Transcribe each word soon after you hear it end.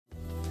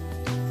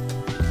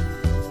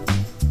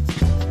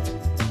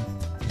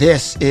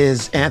This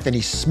is Anthony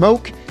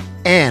Smoak,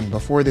 and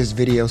before this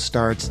video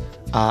starts,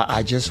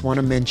 I just want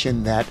to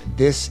mention that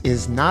this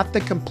is not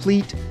the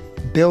complete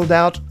build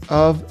out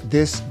of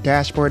this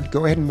dashboard.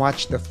 Go ahead and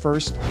watch the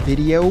first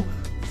video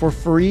for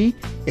free.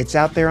 It's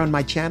out there on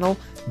my channel.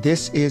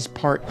 This is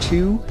part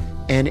 2,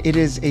 and it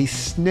is a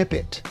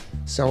snippet.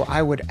 So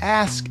I would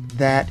ask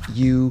that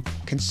you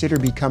consider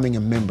becoming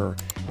a member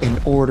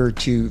in order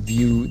to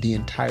view the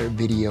entire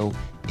video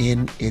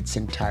in its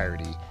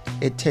entirety.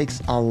 It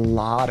takes a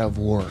lot of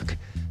work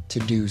to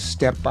do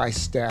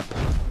step-by-step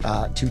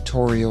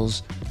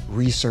tutorials,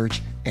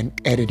 research, and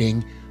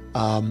editing.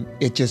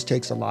 It just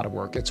takes a lot of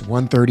work. It's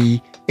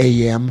 1:30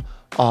 a.m.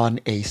 on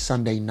a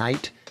Sunday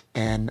night,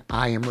 and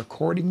I am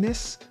recording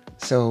this.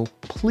 So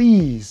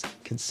please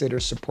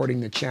consider supporting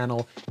the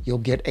channel. You'll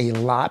get a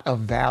lot of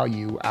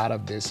value out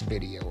of this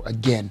video.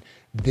 Again,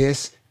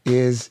 this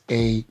is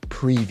a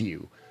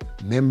preview.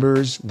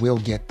 Members will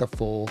get the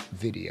full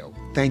video.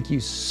 Thank you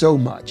so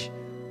much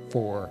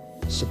for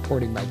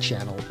supporting my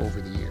channel over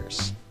the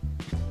years.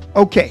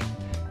 Okay,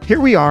 here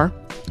we are.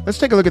 Let's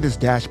take a look at this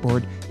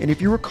dashboard. And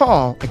if you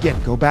recall,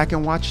 again, go back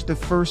and watch the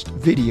first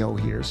video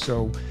here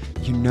so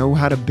you know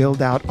how to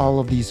build out all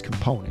of these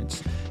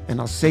components. And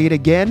I'll say it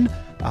again,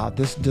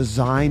 this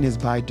design is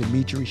by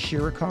Dmitry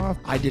Shirikov.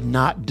 I did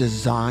not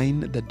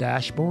design the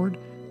dashboard.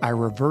 I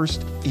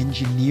reversed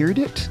engineered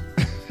it.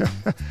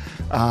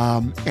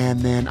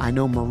 And then I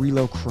know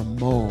Murilo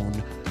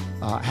Cremone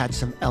had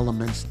some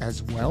elements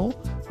as well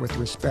with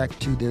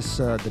respect to this,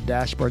 the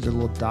dashboards, the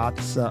little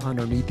dots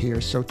underneath here.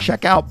 So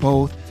check out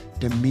both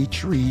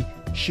Dmitry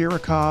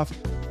Shirikov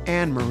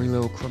and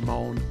Murilo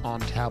Cremone on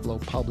Tableau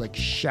Public.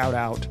 Shout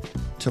out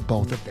to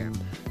both of them.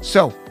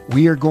 So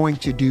we are going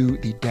to do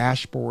the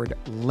dashboard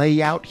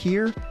layout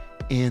here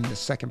in the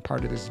second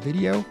part of this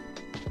video.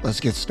 Let's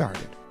get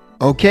started.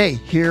 Okay,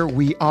 here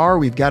we are.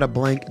 We've got a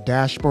blank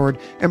dashboard.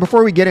 And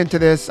before we get into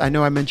this, I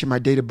know I mentioned my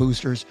data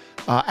boosters.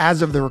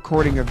 As of the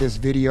recording of this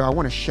video, I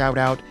want to shout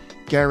out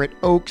Garrett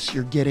Oakes.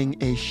 You're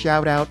getting a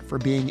shout out for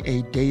being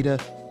a data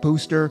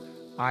booster.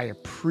 I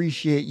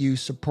appreciate you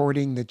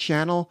supporting the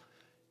channel.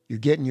 You're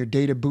getting your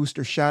data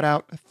booster shout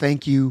out.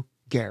 Thank you,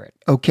 Garrett.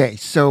 Okay,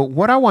 so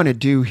what I want to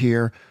do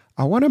here,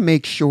 I want to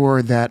make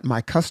sure that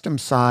my custom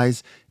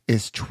size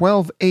is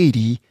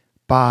 1280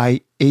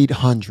 by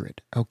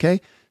 800,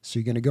 okay? So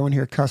you're going to go in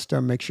here,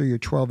 custom, make sure you're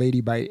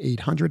 1280 by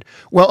 800.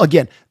 Well,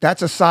 again,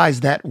 that's a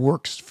size that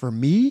works for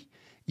me.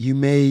 You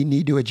may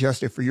need to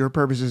adjust it for your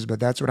purposes, but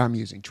that's what I'm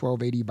using,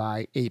 1280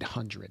 by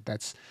 800.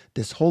 That's,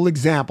 this whole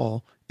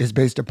example is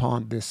based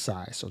upon this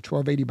size. So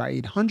 1280 by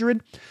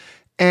 800.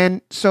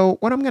 And so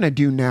what I'm going to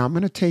do now, I'm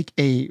going to take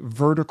a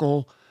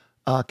vertical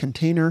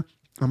container.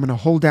 I'm going to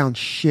hold down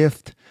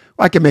Shift.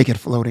 Well, I can make it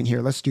floating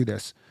here. Let's do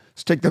this.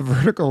 Let's take the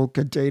vertical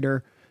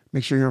container,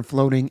 make sure you're on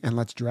floating, and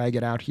let's drag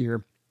it out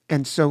here.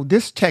 And so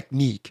this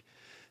technique,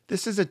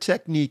 this is a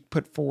technique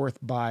put forth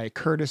by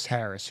Curtis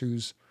Harris,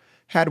 who's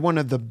had one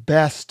of the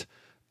best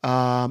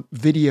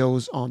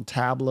videos on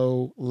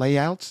Tableau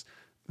layouts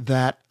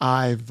that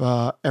I've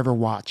ever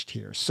watched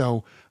here.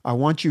 So I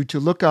want you to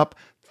look up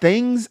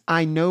Things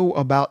I Know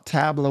About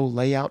Tableau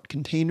Layout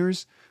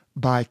Containers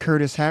by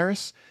Curtis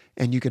Harris,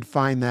 and you can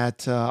find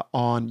that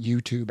on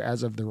YouTube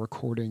as of the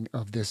recording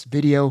of this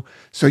video,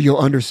 so you'll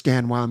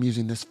understand why I'm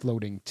using this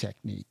floating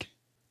technique.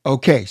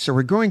 Okay, so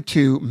we're going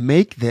to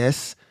make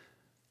this,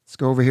 let's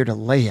go over here to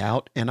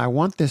layout, and I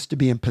want this to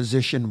be in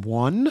position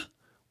 1,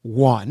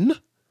 1,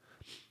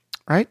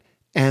 right?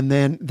 And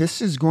then this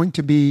is going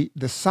to be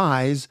the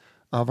size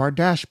of our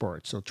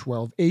dashboard. So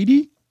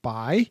 1280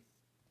 by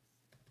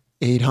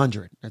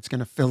 800. That's going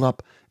to fill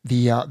up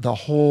the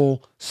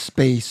whole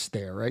space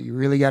there, right? You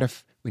really got to,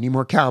 we need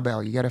more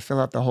cowbell. You got to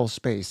fill out the whole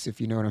space, if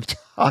you know what I'm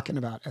talking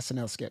about,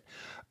 SNL skit.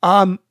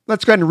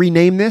 Let's go ahead and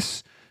rename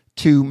this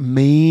to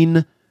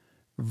main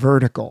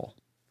vertical,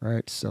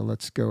 right? So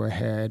let's go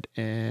ahead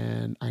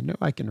and I know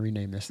I can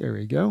rename this. There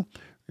we go.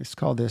 Let's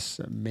call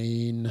this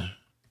main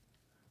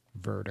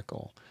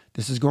vertical.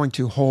 This is going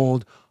to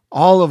hold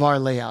all of our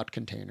layout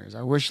containers.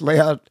 I wish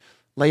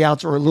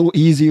layouts were a little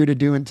easier to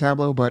do in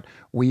Tableau, but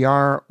we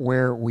are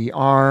where we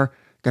are.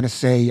 Going to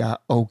say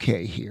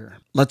okay here.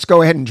 Let's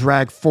go ahead and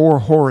drag 4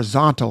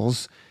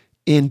 horizontals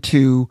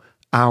into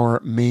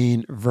our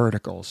main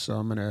vertical. So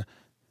I'm going to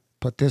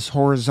put this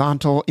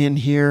horizontal in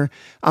here.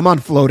 I'm on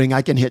floating.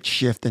 I can hit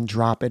Shift and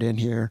drop it in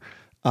here.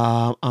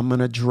 I'm going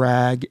to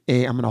drag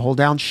I'm going to hold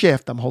down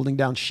Shift. I'm holding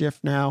down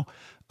Shift now.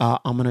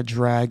 I'm going to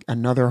drag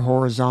another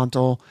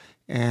horizontal,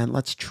 and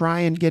let's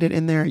try and get it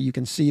in there. You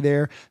can see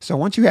there. So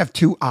once you have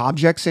 2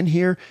 objects in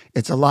here,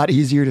 it's a lot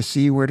easier to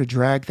see where to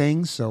drag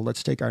things. So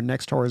let's take our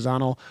next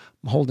horizontal.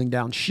 I'm holding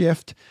down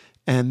Shift,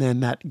 and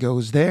then that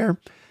goes there.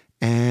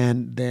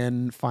 And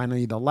then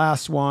finally the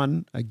last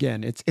one,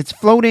 again, it's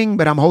floating,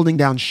 but I'm holding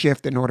down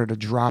Shift in order to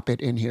drop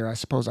it in here. I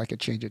suppose I could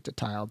change it to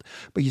tiled.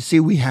 But you see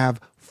we have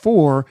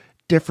 4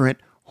 different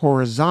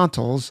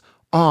horizontals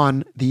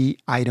on the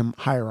item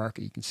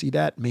hierarchy. You can see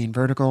that main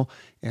vertical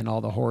and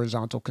all the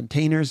horizontal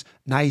containers,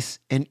 nice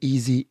and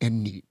easy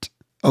and neat.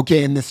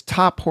 Okay, in this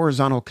top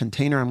horizontal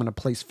container, I'm going to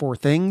place 4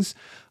 things.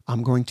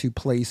 I'm going to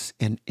place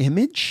an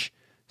image.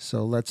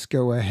 So let's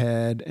go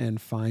ahead and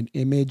find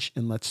image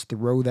and let's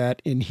throw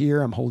that in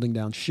here. I'm holding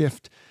down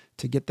Shift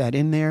to get that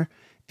in there.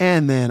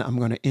 And then I'm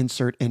going to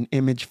insert an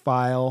image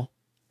file.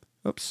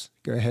 Oops,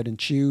 go ahead and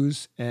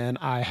choose. And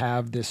I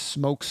have this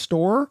Smoak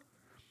store.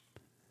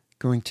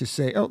 Going to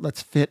say, oh,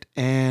 let's fit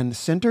and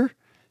center.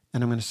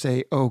 And I'm going to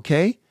say,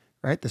 okay,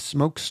 right? The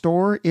Smoak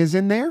store is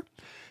in there.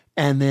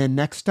 And then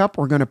next up,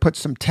 we're going to put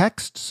some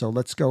text. So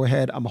let's go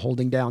ahead. I'm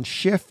holding down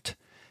Shift.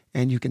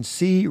 And you can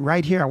see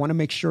right here, I want to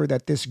make sure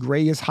that this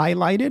gray is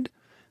highlighted.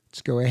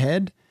 Let's go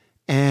ahead.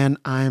 And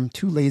I'm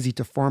too lazy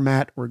to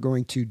format. We're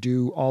going to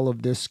do all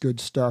of this good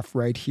stuff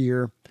right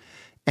here.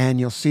 And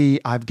you'll see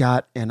I've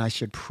got, and I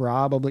should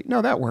probably,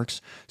 no, that works.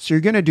 So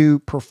you're going to do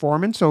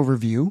performance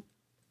overview,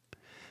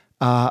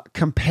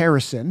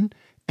 comparison,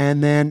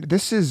 and then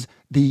this is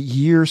the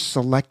year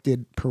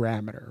selected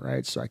parameter,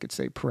 right? So I could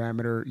say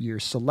parameter year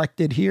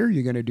selected here.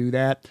 You're going to do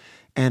that.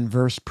 And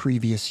verse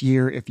previous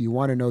year. If you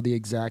want to know the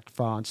exact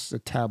fonts, a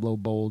Tableau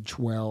Bold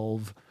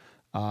 12.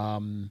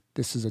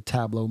 This is a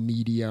Tableau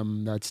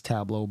Medium. That's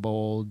Tableau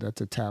Bold.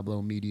 That's a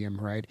Tableau Medium,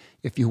 right?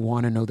 If you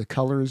want to know the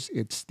colors,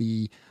 it's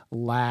the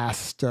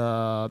last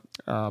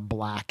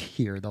black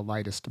here, the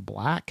lightest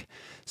black.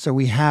 So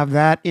we have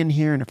that in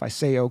here. And if I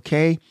say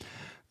OK,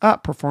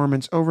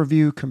 performance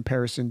overview,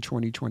 comparison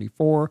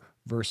 2024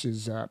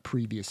 versus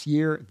previous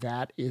year,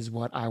 that is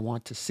what I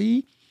want to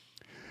see.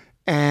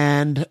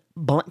 And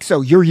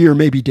so your year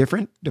may be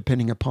different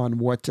depending upon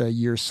what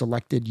year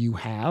selected you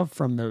have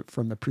from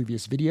the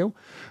previous video.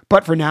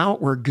 But for now,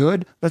 we're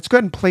good. Let's go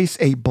ahead and place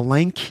a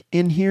blank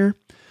in here.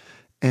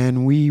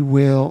 And we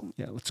will,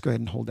 let's go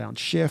ahead and hold down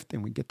Shift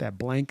and we get that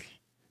blank,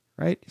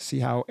 right? See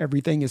how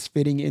everything is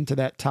fitting into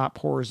that top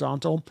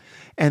horizontal.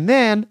 And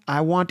then I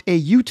want a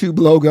YouTube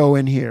logo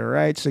in here,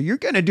 right? So you're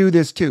going to do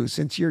this too,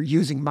 since you're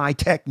using my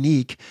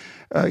technique,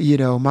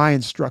 my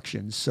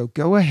instructions. So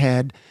go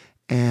ahead.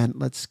 And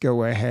let's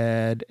go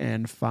ahead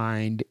and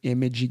find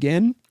image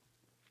again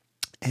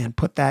and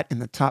put that in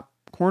the top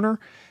corner.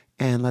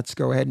 And let's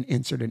go ahead and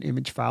insert an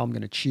image file. I'm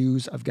going to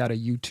choose, I've got a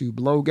YouTube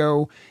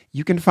logo.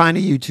 You can find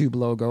a YouTube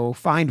logo,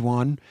 find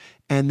one.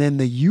 And then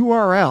the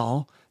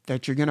URL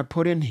that you're going to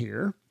put in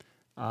here.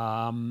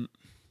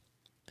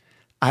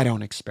 I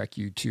don't expect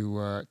you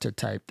to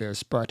type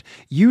this, but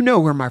you know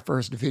where my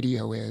first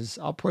video is.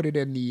 I'll put it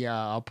in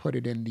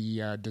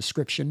the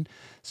description.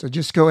 So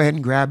just go ahead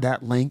and grab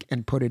that link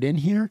and put it in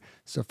here.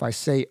 So if I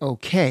say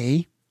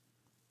OK,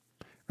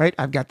 right,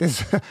 I've got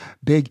this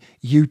big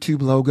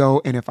YouTube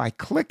logo, and if I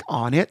click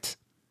on it,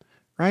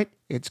 right,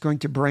 it's going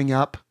to bring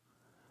up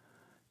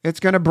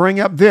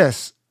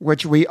this,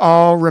 which we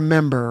all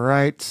remember,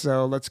 right?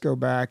 So let's go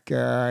back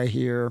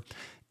here.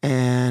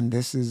 And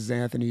this is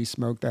Anthony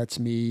Smoak, that's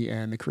me,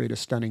 and the create a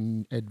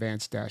stunning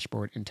advanced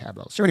dashboard in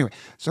Tableau. So anyway,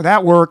 so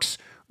that works.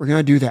 We're going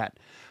to do that.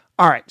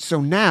 All right,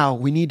 so now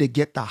we need to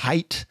get the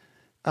height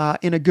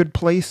in a good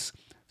place.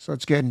 So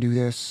let's go ahead and do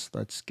this.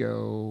 Let's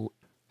go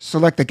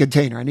select the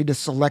container. I need to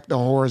select the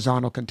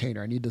horizontal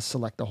container. I need to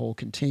select the whole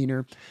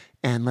container.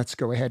 And let's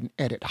go ahead and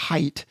edit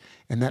height.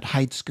 And that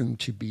height's going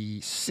to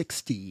be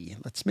 60.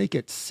 Let's make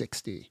it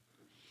 60.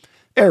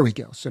 There we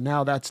go. So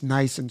now that's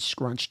nice and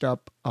scrunched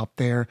up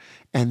there.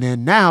 And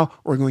then now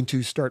we're going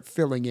to start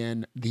filling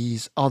in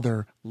these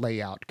other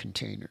layout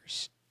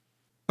containers.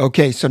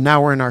 Okay, so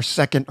now we're in our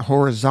second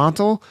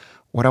horizontal.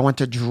 What I want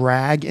to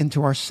drag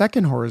into our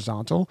second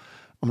horizontal,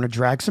 I'm going to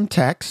drag some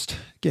text.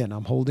 Again,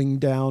 I'm holding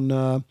down,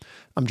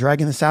 I'm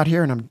dragging this out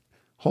here and I'm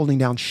holding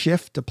down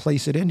Shift to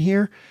place it in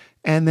here.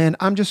 And then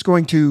I'm just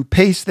going to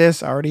paste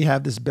this. I already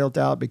have this built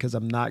out because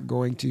I'm not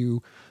going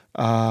to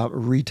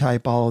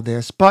retype all of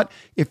this. But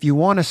if you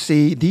want to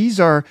see, these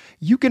are,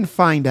 you can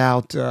find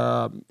out,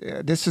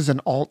 this is an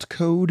alt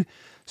code.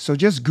 So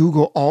just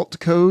Google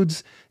alt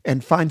codes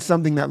and find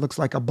something that looks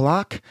like a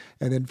block,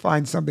 and then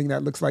find something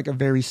that looks like a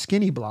very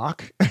skinny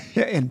block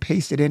and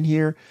paste it in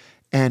here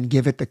and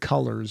give it the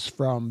colors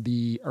from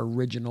the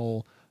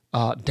original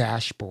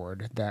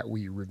dashboard that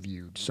we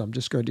reviewed. So I'm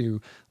just going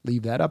to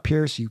leave that up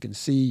here so you can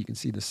see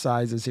the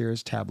sizes here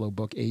is Tableau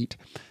Book 8.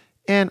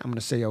 And I'm going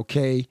to say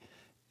OK.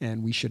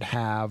 And we should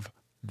have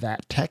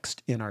that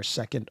text in our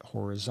second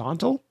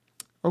horizontal.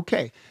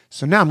 Okay,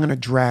 so now I'm going to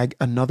drag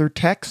another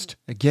text.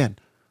 Again,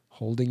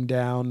 holding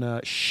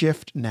down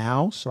Shift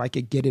now so I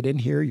could get it in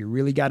here. You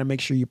really got to make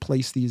sure you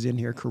place these in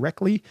here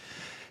correctly.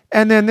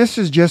 And then this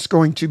is just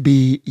going to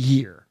be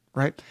year,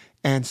 right?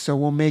 And so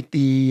we'll make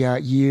the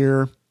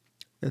year,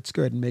 let's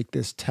go ahead and make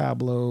this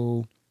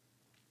Tableau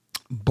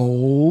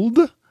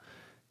Bold.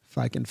 If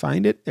I can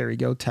find it, there we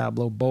go,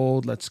 Tableau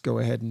Bold. Let's go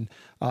ahead and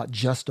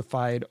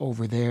justify it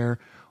over there.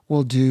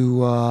 We'll do,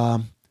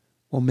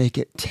 we'll make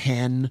it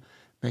 10,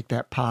 make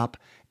that pop.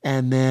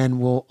 And then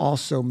we'll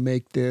also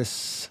make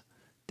this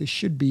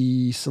should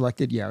be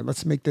selected. Yeah,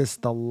 let's make this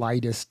the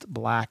lightest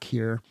black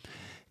here.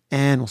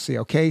 And we'll say,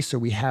 okay, so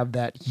we have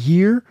that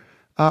year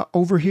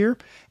over here.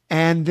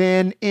 And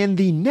then in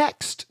the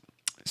next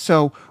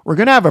So we're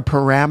going to have a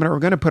parameter. We're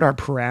going to put our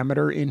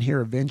parameter in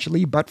here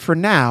eventually. But for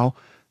now,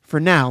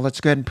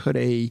 let's go ahead and put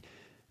a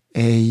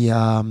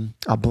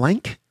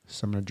blank.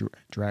 So I'm going to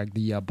drag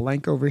the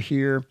blank over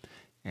here.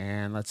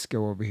 And let's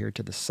go over here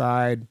to the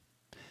side.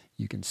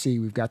 You can see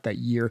we've got that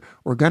year.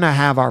 We're going to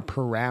have our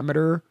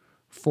parameter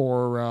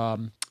for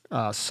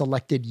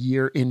selected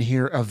year in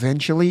here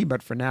eventually.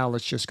 But for now,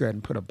 let's just go ahead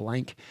and put a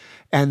blank.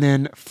 And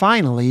then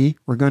finally,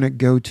 we're going to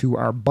go to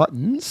our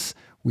buttons.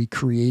 We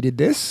created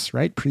this,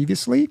 right,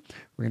 previously.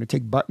 We're going to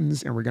take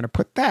buttons and we're going to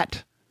put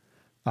that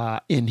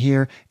in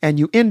here. And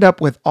you end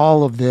up with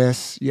all of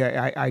this.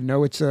 Yeah, I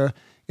know it's a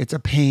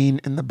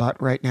pain in the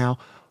butt right now.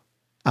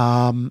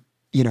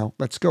 You know,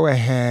 let's go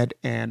ahead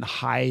and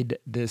hide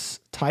this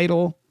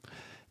title.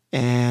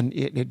 And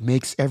it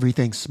makes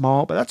everything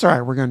small, but that's all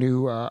right. We're going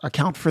to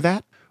account for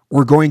that.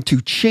 We're going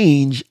to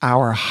change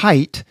our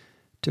height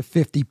to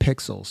 50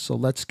 pixels. So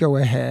let's go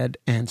ahead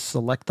and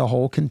select the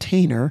whole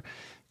container.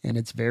 And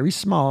it's very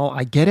small.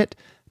 I get it,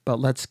 but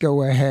let's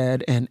go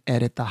ahead and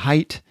edit the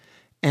height.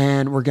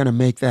 And we're going to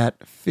make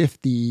that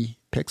 50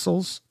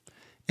 pixels.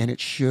 And it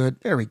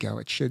should, there we go.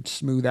 It should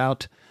smooth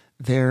out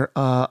there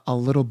a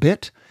little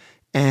bit.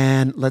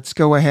 And let's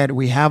go ahead.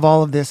 We have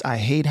all of this. I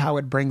hate how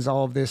it brings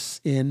all of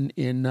this in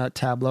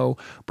Tableau,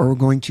 but we're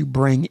going to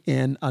bring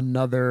in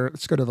another.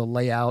 Let's go to the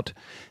layout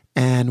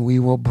and we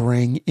will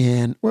bring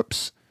in,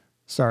 whoops,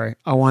 sorry.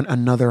 I want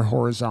another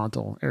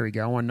horizontal. There we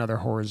go. I want another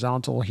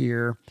horizontal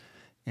here.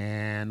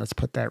 And let's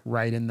put that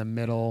right in the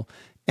middle.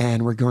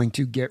 And we're going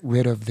to get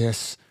rid of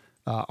this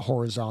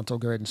horizontal.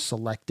 Go ahead and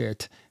select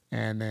it.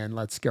 And then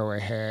let's go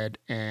ahead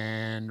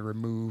and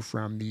remove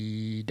from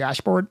the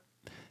dashboard.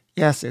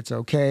 Yes, it's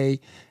okay.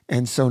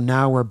 And so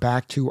now we're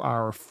back to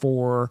our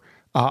 4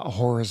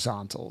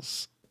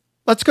 horizontals.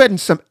 Let's go ahead and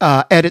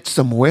edit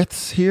some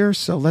widths here.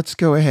 So let's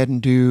go ahead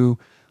and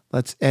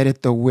let's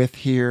edit the width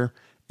here.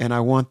 And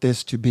I want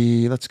this to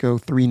be, let's go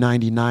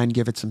 399,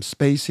 give it some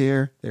space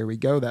here. There we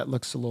go. That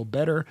looks a little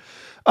better.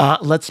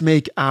 Let's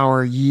make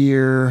our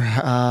year,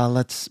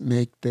 let's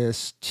make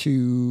this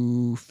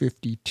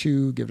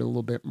 252, give it a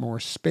little bit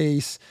more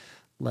space.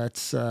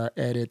 Let's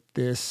edit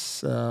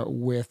this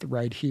width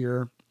right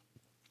here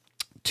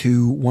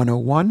to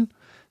 101,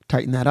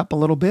 tighten that up a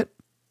little bit,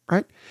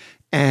 right?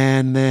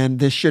 And then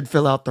this should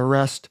fill out the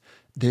rest.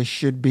 This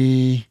should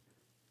be,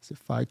 is it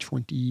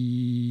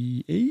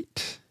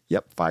 528?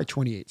 Yep,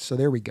 528. So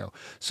there we go.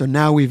 So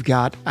now we've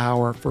got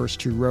our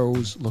first 2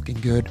 rows looking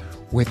good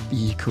with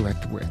the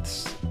correct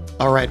widths.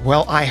 All right,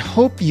 well, I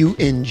hope you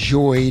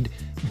enjoyed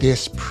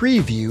this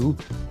preview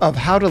of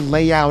how to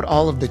lay out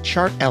all of the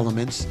chart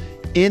elements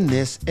in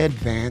this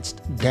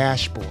advanced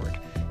dashboard.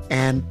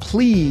 And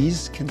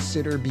please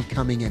consider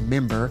becoming a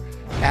member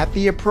at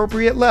the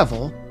appropriate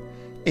level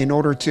in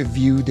order to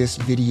view this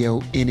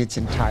video in its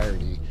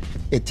entirety.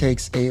 It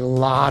takes a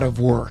lot of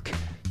work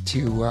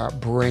to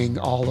bring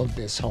all of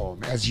this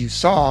home, as you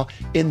saw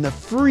in the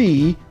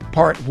free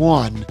part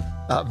 1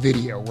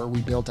 video where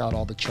we built out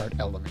all the chart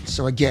elements.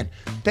 So again,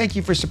 thank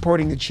you for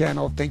supporting the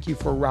channel. Thank you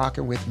for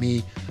rocking with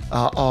me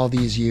all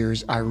these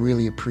years. I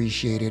really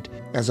appreciate it.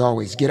 As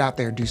always, get out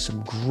there and do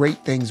some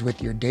great things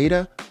with your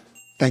data.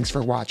 Thanks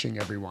for watching,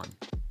 everyone.